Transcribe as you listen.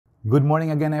Good morning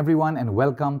again, everyone, and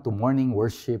welcome to morning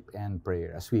worship and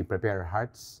prayer. As we prepare our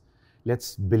hearts,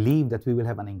 let's believe that we will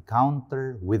have an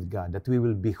encounter with God, that we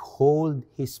will behold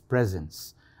His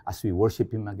presence as we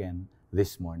worship Him again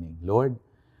this morning. Lord,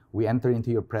 we enter into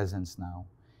your presence now,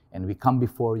 and we come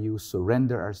before you,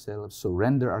 surrender ourselves,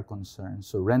 surrender our concerns,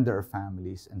 surrender our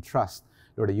families, and trust,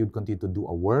 Lord, that you'd continue to do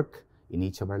a work in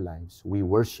each of our lives. We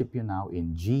worship you now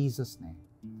in Jesus' name.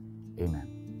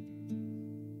 Amen.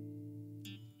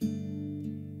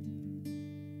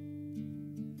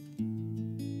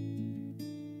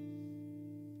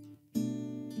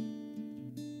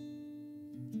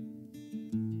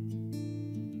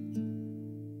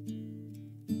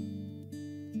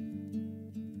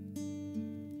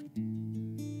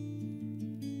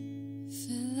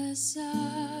 Fill us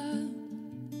up,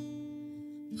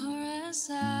 pour us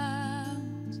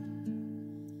out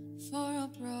for a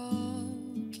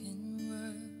broken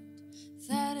world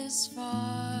that is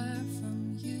far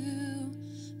from you.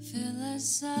 Fill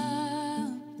us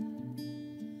up,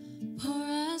 pour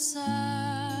us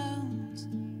out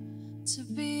to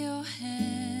be your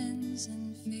hands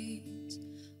and feet,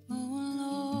 oh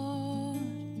Lord.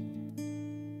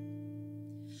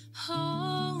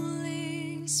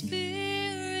 Holy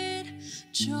Spirit,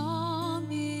 draw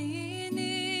me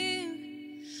near.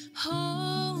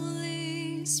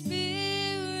 Holy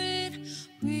Spirit,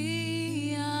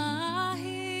 we are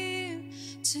here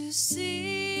to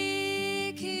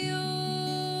seek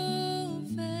your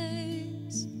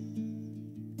face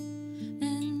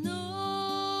and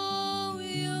know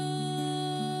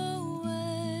your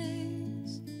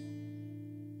ways.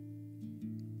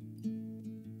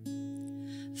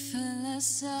 Fill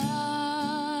us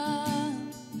up,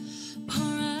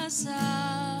 pour us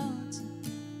out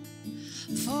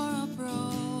for a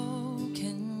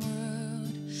broken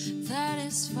world that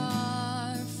is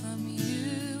far from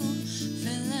you.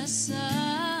 Fill us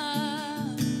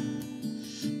up,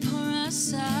 pour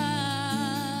us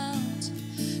out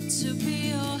to be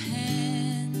your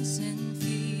hands and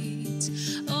feet,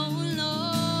 oh Lord.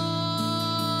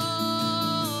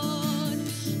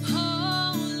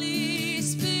 Holy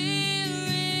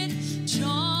Spirit,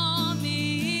 draw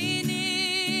me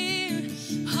near.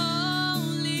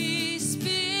 Holy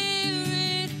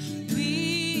Spirit,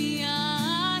 we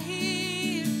are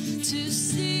here to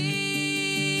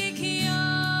seek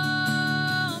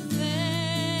your face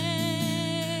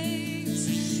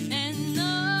and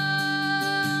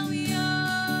know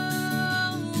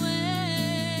your ways.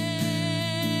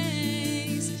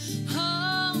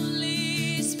 Holy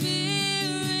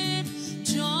Spirit,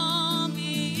 draw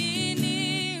me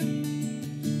near.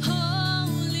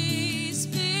 Holy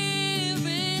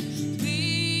Spirit,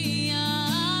 we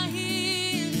are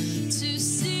here to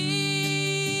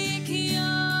seek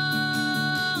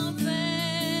your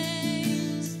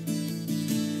face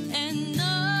and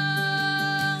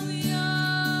know your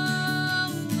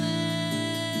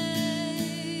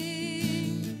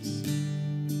ways.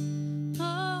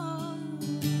 Oh,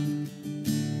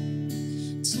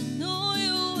 to know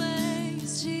your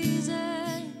ways, Jesus.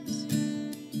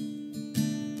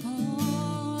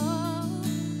 Oh,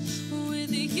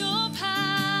 with your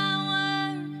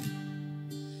power,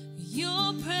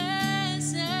 your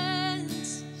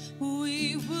presence,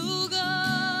 we will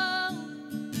go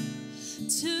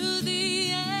to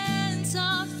the ends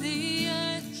of the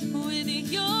earth. With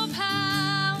your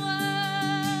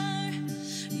power,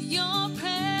 your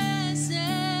presence,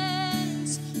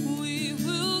 we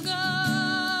will go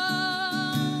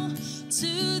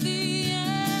to the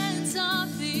ends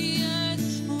of the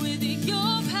earth. With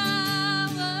your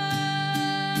power,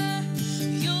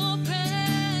 your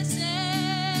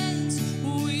presence,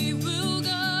 we will go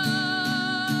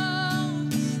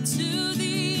to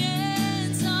the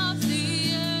ends of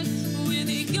the earth. With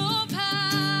your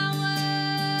power,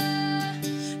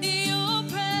 your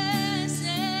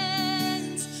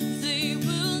presence, they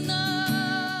will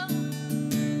know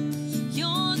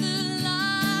you're the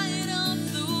light of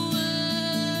the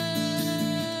world.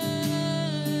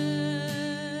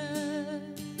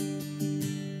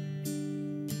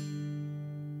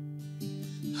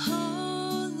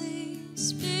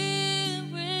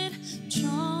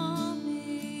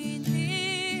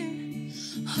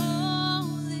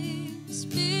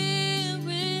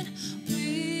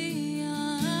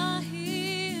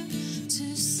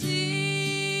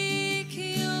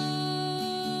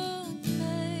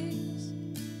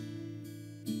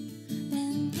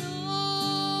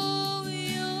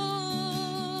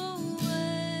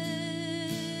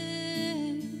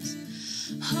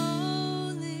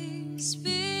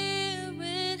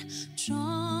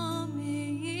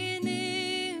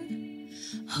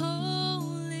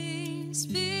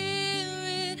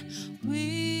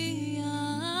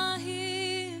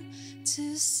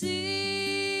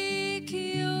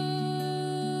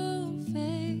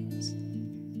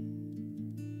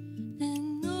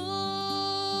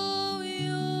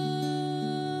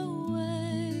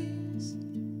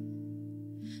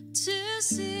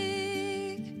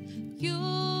 seek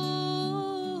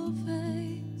your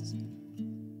face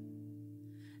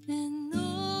and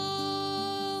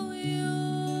know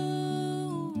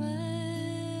your ways.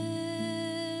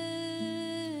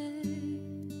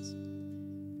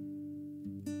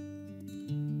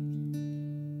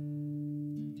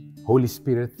 Holy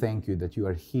Spirit, thank you that you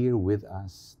are here with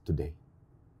us today.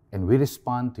 And we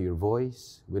respond to your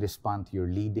voice, we respond to your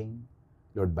leading,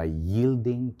 Lord, by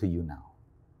yielding to you now.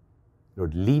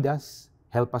 Lord, lead us,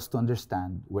 help us to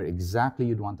understand where exactly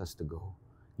you'd want us to go.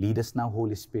 Lead us now,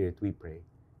 Holy Spirit, we pray,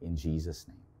 in Jesus'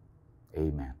 name.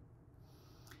 Amen.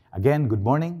 Again, good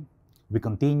morning. We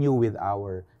continue with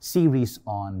our series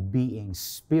on being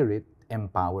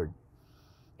Spirit-empowered.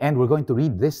 And we're going to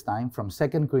read this time from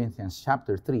 2 Corinthians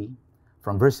chapter 3,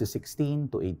 from verses 16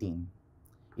 to 18.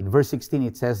 In verse 16,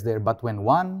 it says there, "But when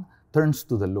one turns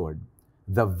to the Lord,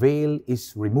 the veil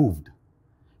is removed.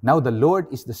 Now the Lord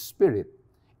is the Spirit,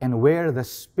 and where the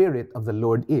Spirit of the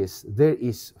Lord is, there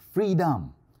is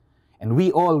freedom. And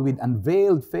we all, with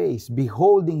unveiled face,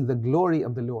 beholding the glory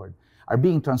of the Lord, are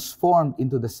being transformed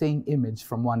into the same image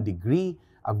from one degree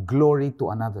of glory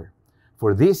to another.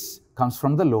 For this comes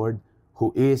from the Lord,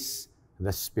 who is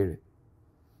the Spirit."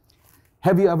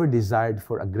 Have you ever desired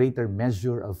for a greater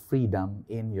measure of freedom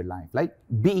in your life? Like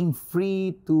being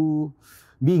free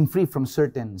from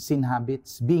certain sin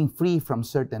habits, being free from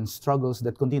certain struggles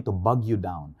that continue to bug you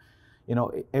down.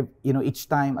 Each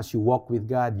time as you walk with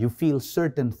God, you feel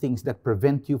certain things that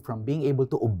prevent you from being able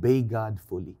to obey God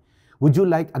fully. Would you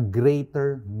like a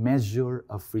greater measure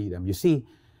of freedom? You see,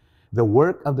 the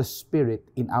work of the Spirit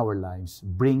in our lives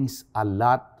brings a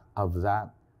lot of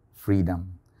that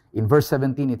freedom. In verse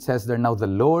 17, it says there, "Now the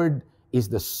Lord is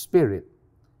the Spirit,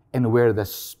 and where the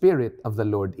Spirit of the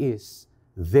Lord is,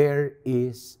 there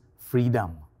is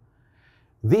freedom."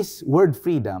 This word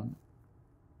freedom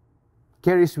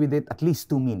carries with it at least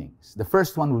two meanings. The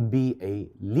first one would be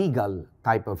a legal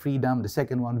type of freedom. The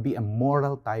second one would be a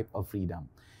moral type of freedom.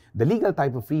 The legal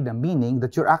type of freedom meaning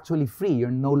that you're actually free. You're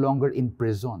no longer in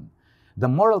prison. The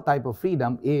moral type of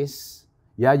freedom is,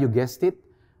 yeah, you guessed it,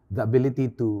 the ability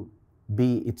to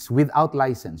it's without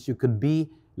license. You could be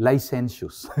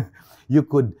licentious. You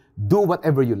could do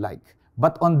whatever you like.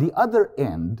 But on the other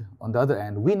end,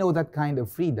 we know that kind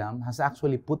of freedom has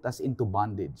actually put us into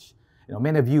bondage.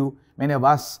 Many of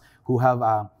us who have,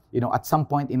 at some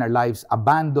point in our lives,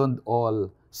 abandoned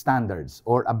all standards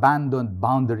or abandoned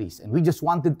boundaries, and we just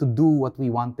wanted to do what we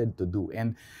wanted to do.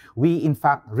 And we, in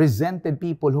fact, resented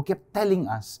people who kept telling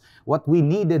us what we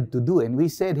needed to do. And we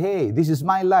said, "Hey, this is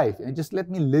my life, and just let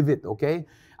me live it, okay?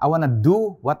 I want to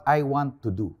do what I want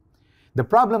to do." The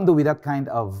problem, though, with that kind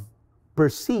of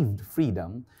perceived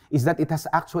freedom is that it has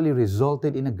actually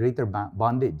resulted in a greater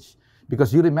bondage.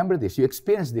 Because you remember this, you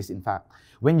experienced this, in fact.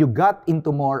 When you got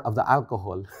into more of the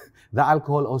alcohol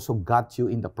also got you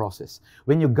in the process.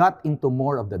 When you got into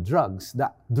more of the drugs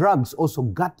also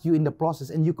got you in the process,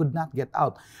 and you could not get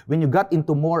out. When you got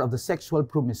into more of the sexual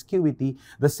promiscuity,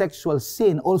 the sexual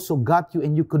sin also got you,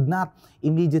 and you could not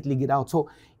immediately get out. So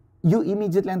you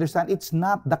immediately understand it's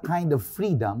not the kind of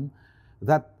freedom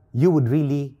that you would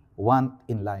really want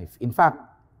in life. In fact,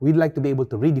 we'd like to be able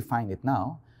to redefine it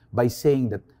now by saying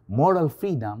that moral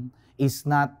freedom is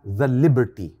not the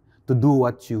liberty to do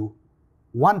what you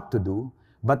want to do,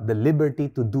 but the liberty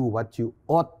to do what you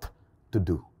ought to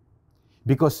do.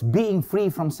 Because being free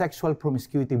from sexual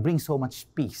promiscuity brings so much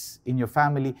peace in your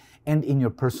family and in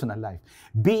your personal life.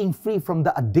 Being free from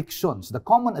the addictions, the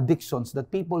common addictions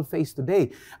that people face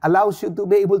today, allows you to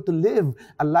be able to live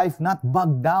a life not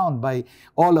bogged down by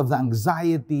all of the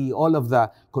anxiety, all of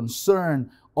the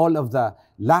concern, all of the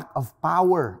lack of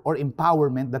power or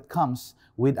empowerment that comes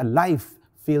with a life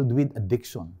filled with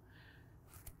addiction.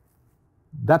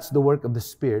 That's the work of the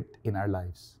Spirit in our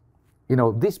lives.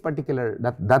 This particular,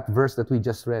 that verse that we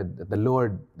just read,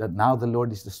 that now the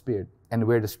Lord is the Spirit, and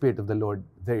where the Spirit of the Lord,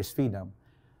 there is freedom.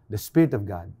 The Spirit of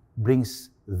God brings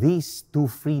these two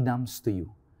freedoms to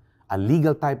you. A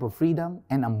legal type of freedom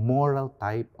and a moral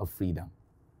type of freedom.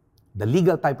 The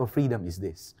legal type of freedom is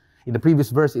this. In the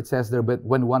previous verse, it says there, "But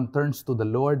when one turns to the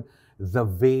Lord, the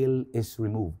veil is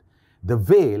removed." The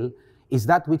veil is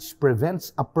that which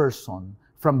prevents a person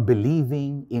from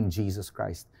believing in Jesus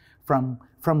Christ, from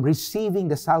receiving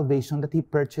the salvation that He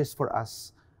purchased for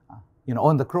us,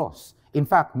 on the cross. In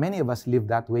fact, many of us lived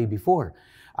that way before.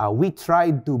 We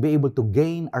tried to be able to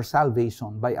gain our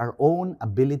salvation by our own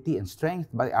ability and strength,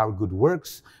 by our good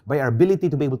works, by our ability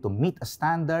to be able to meet a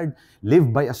standard,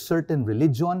 live by a certain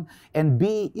religion, and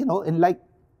be, and like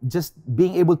just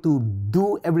being able to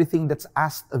do everything that's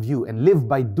asked of you and live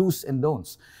by do's and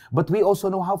don'ts. But we also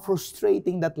know how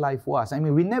frustrating that life was. I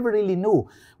mean, we never really knew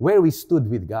where we stood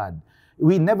with God.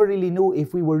 We never really knew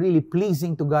if we were really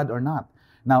pleasing to God or not.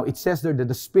 Now, it says there that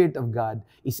the Spirit of God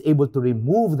is able to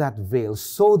remove that veil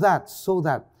so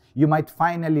that you might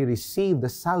finally receive the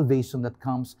salvation that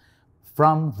comes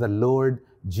from the Lord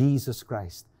Jesus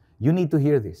Christ. You need to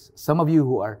hear this. Some of you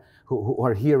who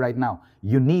are here right now,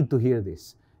 you need to hear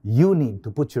this. You need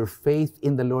to put your faith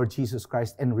in the Lord Jesus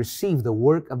Christ and receive the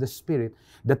work of the Spirit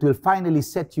that will finally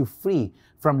set you free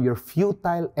from your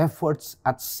futile efforts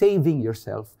at saving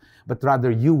yourself, but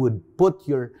rather you would put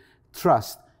your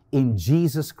trust in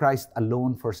Jesus Christ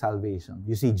alone for salvation.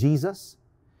 You see, Jesus,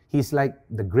 He's like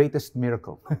the greatest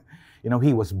miracle.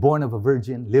 He was born of a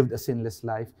virgin, lived a sinless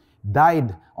life,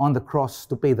 died on the cross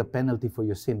to pay the penalty for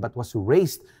your sin, but was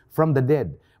raised from the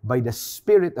dead by the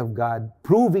Spirit of God,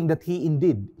 proving that He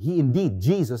indeed,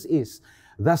 Jesus is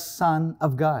the Son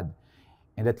of God,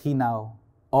 and that He now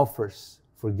offers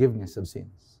forgiveness of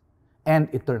sins and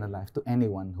eternal life to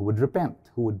anyone who would repent,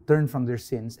 who would turn from their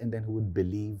sins, and then who would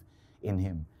believe in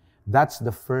Him. That's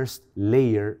the first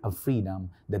layer of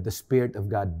freedom that the Spirit of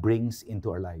God brings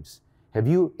into our lives. Have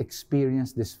you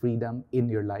experienced this freedom in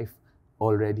your life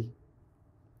already?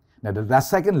 Now, the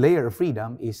second layer of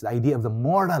freedom is the idea of the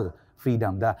moral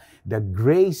freedom, the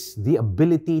grace, the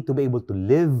ability to be able to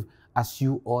live as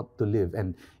you ought to live.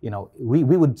 And, we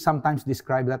would sometimes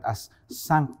describe that as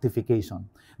sanctification,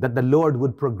 that the Lord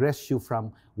would progress you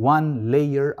from one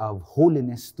layer of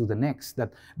holiness to the next,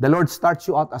 that the Lord starts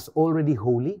you out as already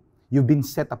holy. You've been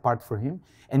set apart for Him.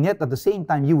 And yet, at the same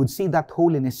time, you would see that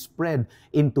holiness spread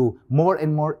into more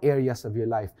and more areas of your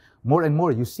life. More and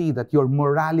more, you see that your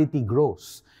morality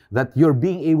grows, that your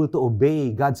being able to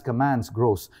obey God's commands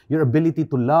grows, your ability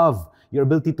to love, your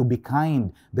ability to be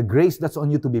kind, the grace that's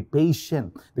on you to be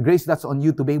patient, the grace that's on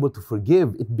you to be able to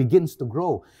forgive, it begins to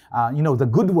grow. The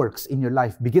good works in your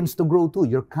life begins to grow too.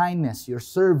 Your kindness, your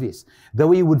service, the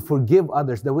way you would forgive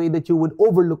others, the way that you would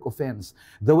overlook offense,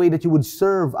 the way that you would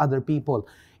serve other people.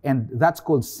 And that's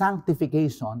called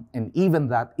sanctification, and even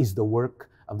that is the work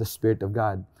of the Spirit of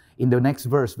God. In the next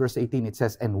verse, verse 18, it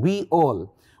says, "And we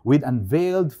all, with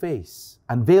unveiled face,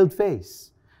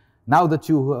 now that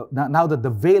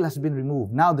the veil has been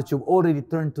removed, now that you've already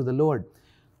turned to the Lord,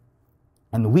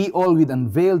 and we all with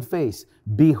unveiled face,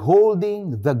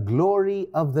 beholding the glory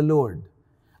of the Lord,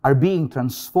 are being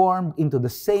transformed into the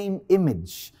same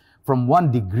image from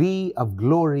one degree of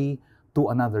glory to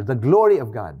another." The glory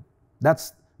of God,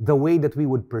 that's the way that we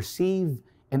would perceive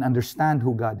and understand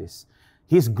who God is.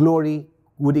 His glory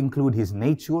would include His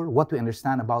nature, what we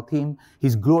understand about Him.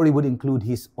 His glory would include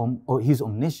His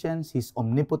omniscience, His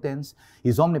omnipotence,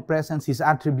 His omnipresence, His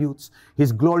attributes.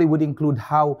 His glory would include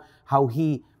how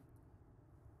He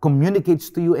communicates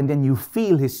to you, and then you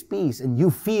feel His peace, and you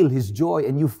feel His joy,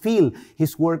 and you feel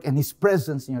His work and His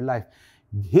presence in your life.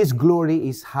 His glory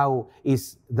is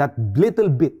that little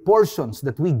bit, portions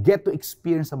that we get to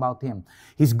experience about Him.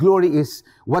 His glory is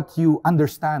what you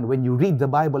understand when you read the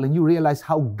Bible and you realize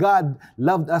how God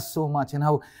loved us so much, and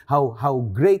how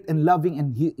great and loving,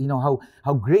 and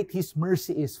how great His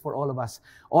mercy is for all of us.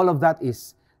 All of that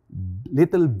is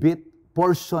little bit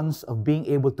portions of being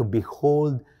able to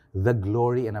behold the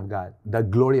glory of God.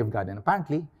 And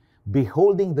apparently,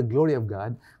 beholding the glory of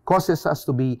God causes us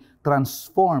to be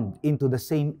transformed into the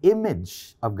same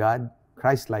image of God,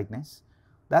 Christ-likeness.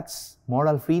 That's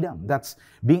moral freedom. That's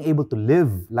being able to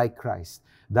live like Christ.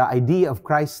 The idea of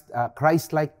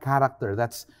Christ-like character,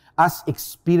 that's us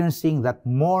experiencing that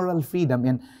moral freedom.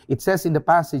 And it says in the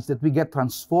passage that we get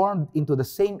transformed into the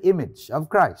same image of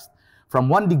Christ from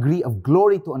one degree of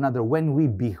glory to another when we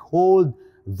behold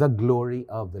the glory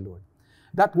of the Lord.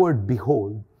 That word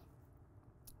behold,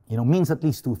 means at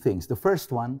least two things. The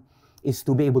first one is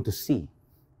to be able to see.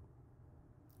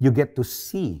 You get to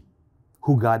see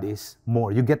who God is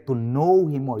more. You get to know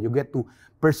Him more. You get to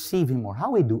perceive Him more.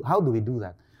 How do we do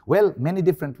that? Well, many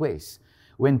different ways.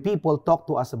 When people talk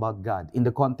to us about God in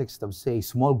the context of, say,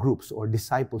 small groups or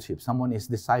discipleship, someone is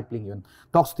discipling you and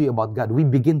talks to you about God, we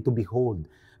begin to behold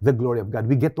the glory of God.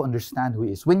 We get to understand who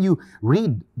He is. When you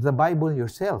read the Bible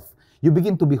yourself, you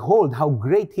begin to behold how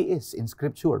great He is in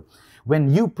Scripture.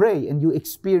 When you pray and you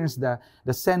experience the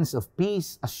sense of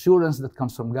peace, assurance that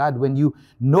comes from God, when you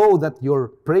know that your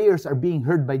prayers are being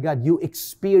heard by God, you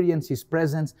experience His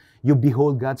presence, you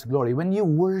behold God's glory. When you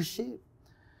worship,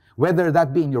 whether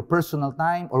that be in your personal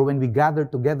time or when we gather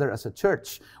together as a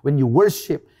church, when you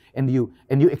worship and you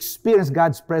experience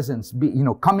God's presence,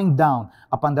 coming down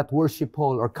upon that worship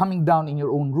hall or coming down in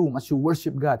your own room as you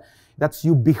worship God, that's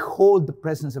you behold the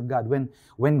presence of God.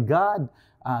 When God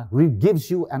gives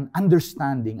you an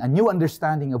understanding, a new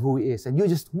understanding of who He is, and you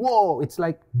just, whoa, it's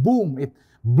like boom, it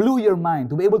blew your mind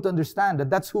to be able to understand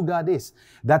that that's who God is.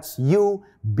 That's you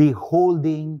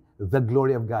beholding the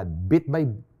glory of God, bit by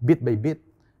bit,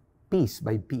 piece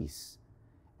by piece.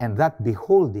 And that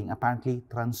beholding apparently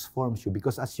transforms you,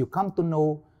 because as you come to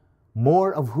know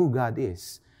more of who God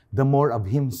is, the more of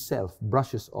Himself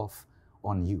brushes off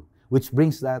on you. Which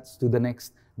brings us to the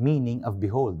next meaning of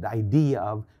behold, the idea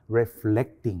of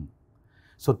reflecting.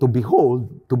 So to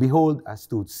behold as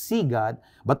to see God,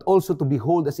 but also to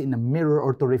behold as in a mirror,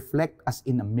 or to reflect as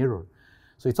in a mirror.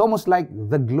 So it's almost like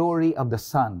the glory of the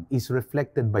sun is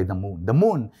reflected by the moon. The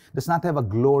moon does not have a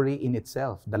glory in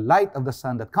itself. The light of the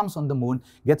sun that comes on the moon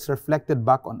gets reflected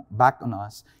back on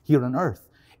us here on earth.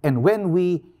 And when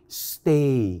we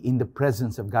stay in the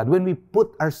presence of God, when we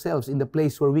put ourselves in the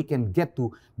place where we can get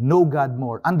to know God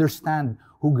more, understand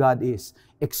who God is,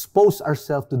 expose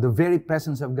ourselves to the very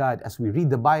presence of God as we read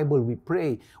the Bible, we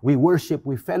pray, we worship,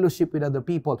 we fellowship with other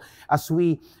people, as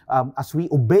we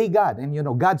obey God,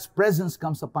 and God's presence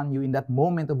comes upon you in that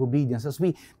moment of obedience, as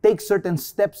we take certain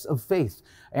steps of faith,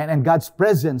 and God's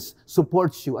presence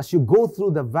supports you as you go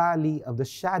through the valley of the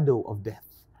shadow of death.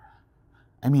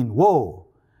 I mean, whoa!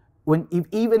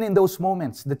 Even in those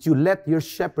moments that you let your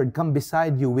shepherd come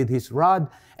beside you with his rod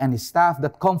and his staff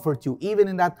that comfort you, even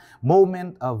in that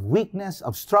moment of weakness,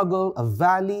 of struggle, of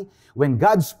valley, when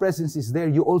God's presence is there,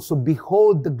 you also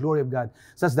behold the glory of God,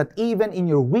 such that even in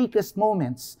your weakest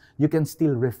moments, you can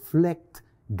still reflect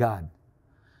God.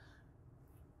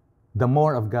 The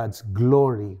more of God's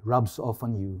glory rubs off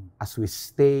on you as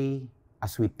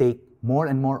we take more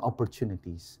and more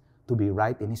opportunities to be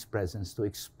right in His presence, to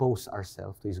expose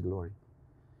ourselves to His glory.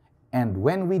 And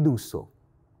when we do so,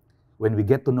 when we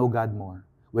get to know God more,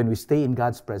 when we stay in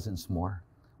God's presence more,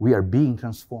 we are being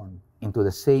transformed into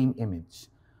the same image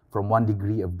from one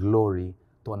degree of glory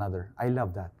to another. I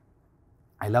love that.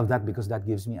 I love that because that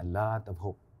gives me a lot of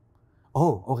hope.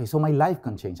 Oh, okay, so my life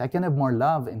can change. I can have more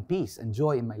love and peace and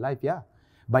joy in my life, yeah,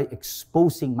 by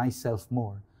exposing myself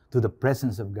more to the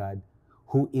presence of God,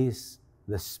 who is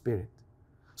the Spirit.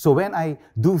 So when I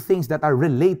do things that are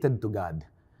related to God,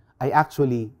 I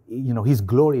actually, His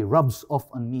glory rubs off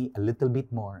on me a little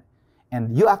bit more.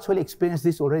 And you actually experience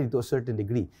this already to a certain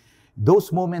degree.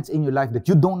 Those moments in your life that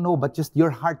you don't know, but just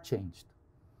your heart changed.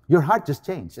 Your heart just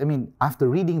changed. I mean, after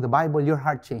reading the Bible, your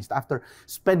heart changed. After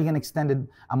spending an extended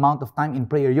amount of time in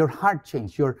prayer, your heart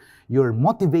changed. Your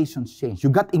motivations changed.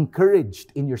 You got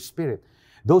encouraged in your spirit.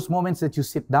 Those moments that you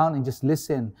sit down and just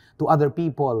listen to other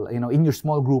people, in your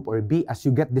small group, or as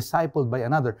you get discipled by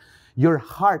another, your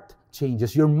heart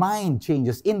changes, your mind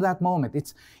changes in that moment.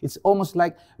 It's almost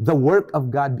like the work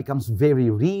of God becomes very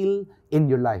real in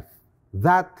your life.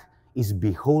 That is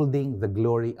beholding the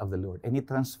glory of the Lord, and it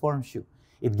transforms you.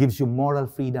 It gives you moral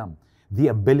freedom, the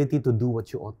ability to do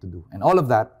what you ought to do. And all of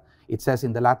that, it says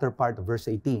in the latter part of verse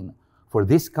 18, for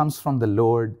this comes from the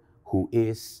Lord who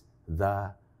is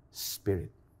the Spirit.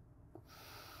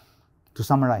 To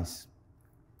summarize,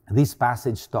 this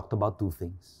passage talked about two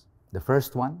things. The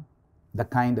first one, the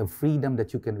kind of freedom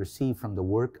that you can receive from the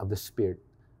work of the Spirit.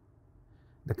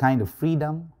 The kind of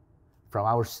freedom from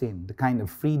our sin. The kind of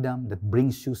freedom that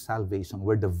brings you salvation,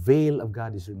 where the veil of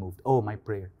God is removed. Oh, my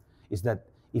prayer is that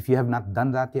if you have not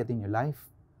done that yet in your life,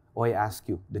 I ask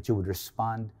you that you would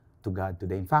respond to God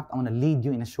today. In fact, I want to lead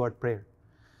you in a short prayer.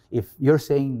 If you're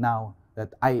saying now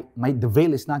that the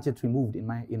veil is not yet removed in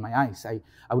my eyes,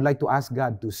 I would like to ask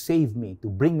God to save me, to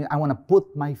bring me. I want to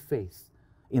put my faith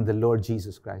in the Lord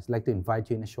Jesus Christ. I'd like to invite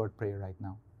you in a short prayer right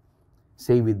now.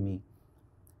 Say with me,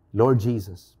 Lord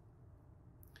Jesus,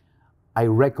 I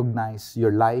recognize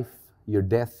your life, your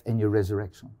death, and your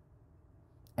resurrection,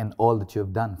 and all that you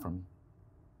have done for me.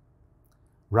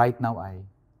 Right now, I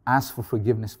ask for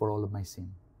forgiveness for all of my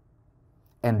sin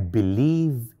and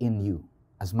believe in you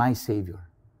as my Savior,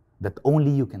 that only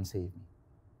you can save me.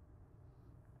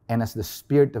 And as the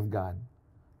Spirit of God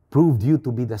proved you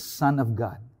to be the Son of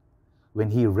God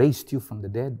when He raised you from the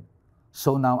dead,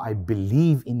 so now I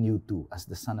believe in you too as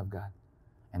the Son of God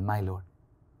and my Lord.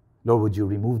 Lord, would you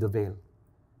remove the veil,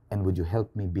 and would you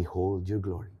help me behold your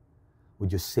glory?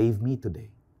 Would you save me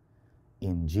today?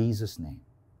 In Jesus' name,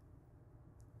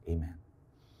 amen.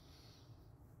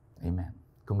 Amen.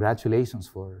 Congratulations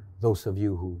for those of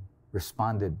you who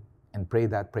responded and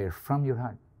prayed that prayer from your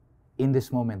heart. In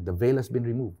this moment, the veil has been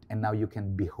removed, and now you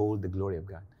can behold the glory of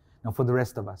God. Now for the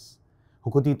rest of us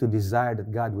who continue to desire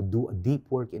that God would do a deep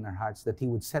work in our hearts, that He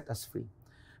would set us free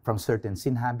from certain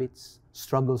sin habits,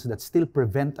 struggles that still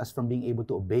prevent us from being able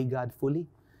to obey God fully,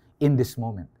 in this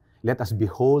moment, let us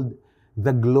behold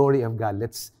the glory of God.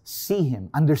 Let's see Him,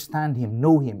 understand Him,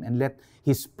 know Him, and let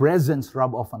His presence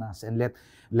rub off on us, and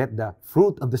let the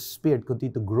fruit of the Spirit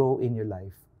continue to grow in your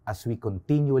life as we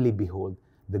continually behold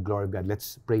the glory of God.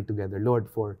 Let's pray together. Lord,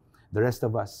 for the rest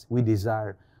of us, we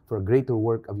desire for a greater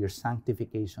work of your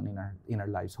sanctification in our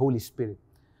lives. Holy Spirit,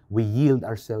 we yield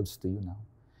ourselves to you now,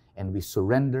 and we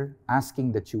surrender,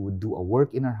 asking that you would do a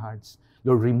work in our hearts.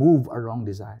 Lord, remove our wrong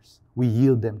desires. We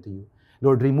yield them to you.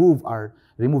 Lord, remove our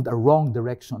wrong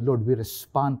direction. Lord, we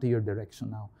respond to your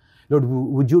direction now. Lord,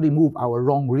 would you remove our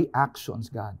wrong reactions,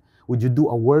 God? Would you do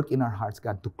a work in our hearts,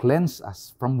 God, to cleanse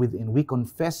us from within? We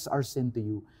confess our sin to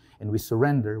you, and we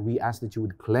surrender. We ask that you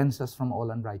would cleanse us from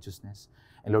all unrighteousness.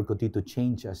 And Lord, continue to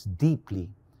change us deeply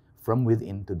from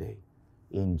within today.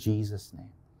 In Jesus'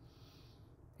 name,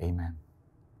 amen.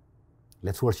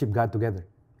 Let's worship God together.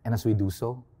 And as we do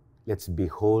so, let's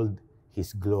behold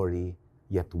His glory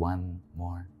yet one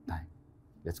more time.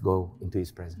 Let's go into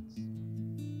His presence.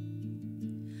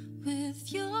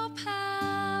 With your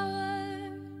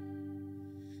power,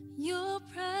 your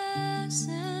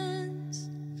presence,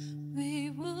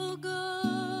 we will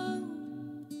go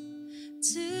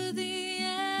to the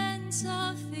ends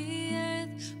of the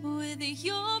earth. With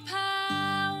your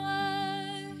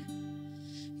power,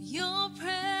 your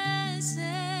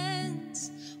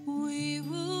presence, we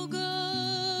will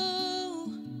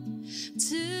go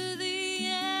to the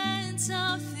ends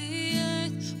of the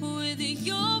earth. With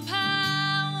your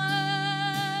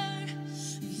power,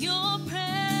 your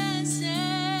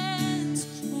presence,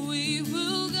 we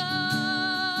will go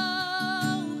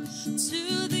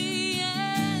to the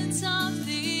ends of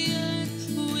the earth.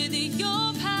 With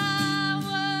your power,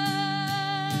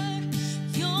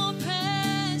 your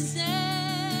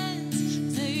presence,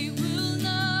 they will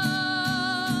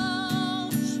know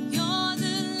you're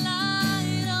the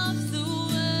light of the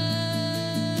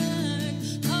world.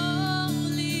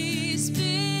 Holy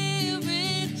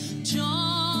Spirit,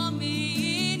 draw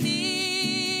me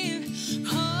near.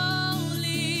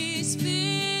 Holy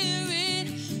Spirit,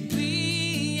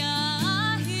 we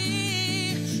are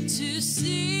here to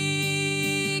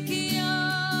seek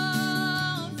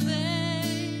your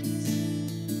face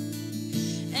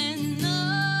and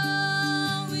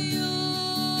know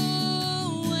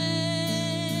your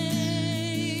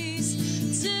ways,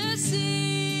 to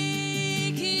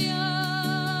seek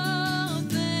your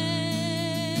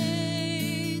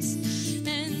face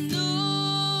and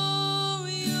know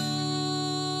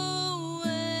your ways.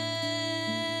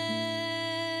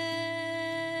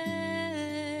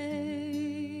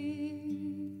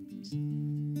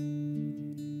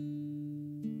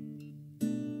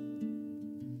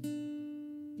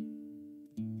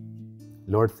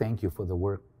 Lord, thank you for the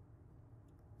work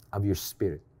of your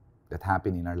Spirit that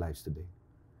happened in our lives today.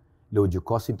 Lord, you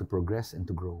cause it to progress and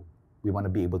to grow. We want to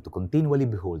be able to continually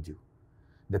behold you,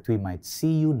 that we might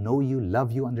see you, know you,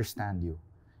 love you, understand you,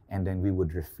 and then we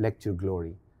would reflect your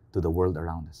glory to the world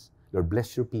around us. Lord,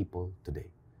 bless your people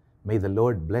today. May the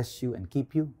Lord bless you and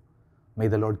keep you. May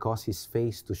the Lord cause His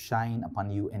face to shine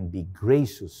upon you and be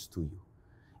gracious to you.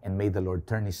 And may the Lord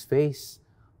turn His face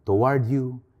toward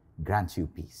you, grant you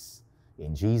peace.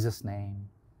 In Jesus' name,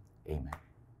 amen.